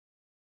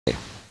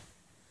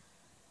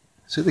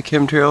See the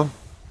chemtrail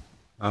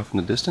off in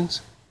the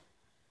distance?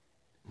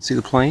 See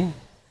the plane?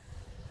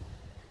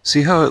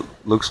 See how it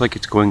looks like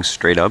it's going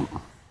straight up?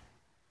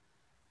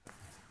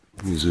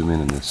 Let me zoom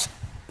in on this.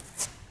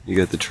 You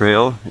got the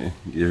trail,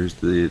 there's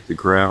the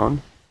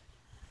ground,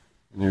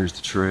 and there's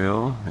the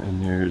trail,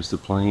 and there's the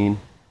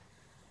plane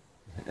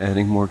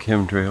adding more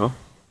chemtrail.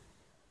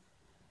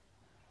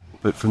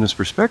 But from this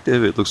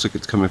perspective, it looks like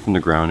it's coming from the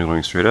ground and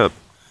going straight up.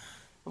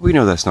 But we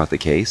know that's not the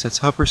case. That's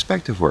how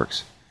perspective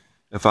works.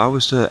 If I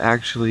was to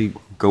actually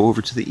go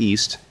over to the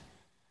east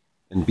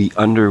and be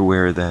under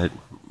where that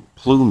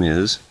plume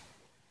is,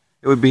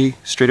 it would be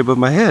straight above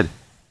my head.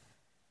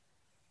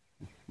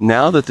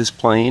 Now that this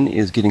plane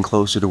is getting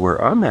closer to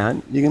where I'm at,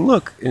 you can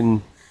look,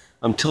 and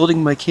I'm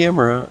tilting my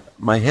camera.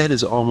 My head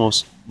is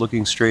almost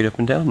looking straight up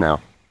and down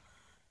now.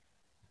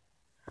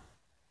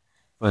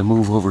 If I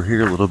move over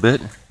here a little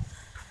bit,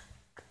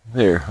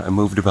 there, I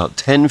moved about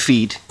 10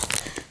 feet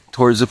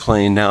towards the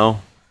plane.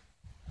 Now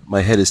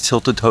my head is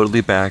tilted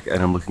totally back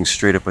and I'm looking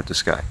straight up at the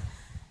sky.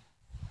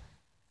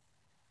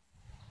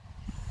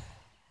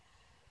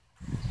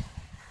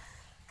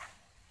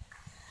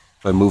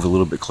 If I move a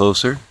little bit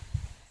closer,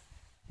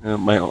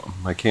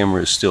 my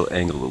camera is still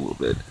angled a little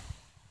bit.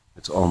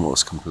 It's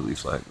almost completely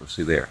flat.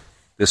 See there.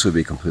 This would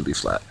be completely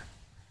flat.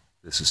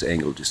 This is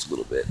angled just a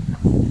little bit.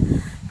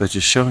 But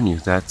just showing you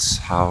that's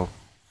how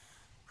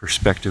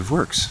perspective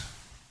works.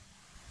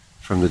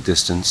 From the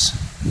distance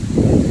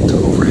to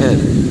overhead.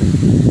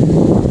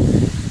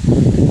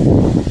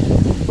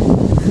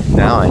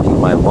 Now I need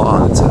my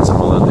law that says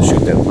I'm allowed to shoot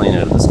that plane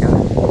out of the sky.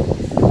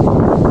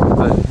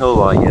 But no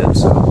law yet,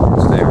 so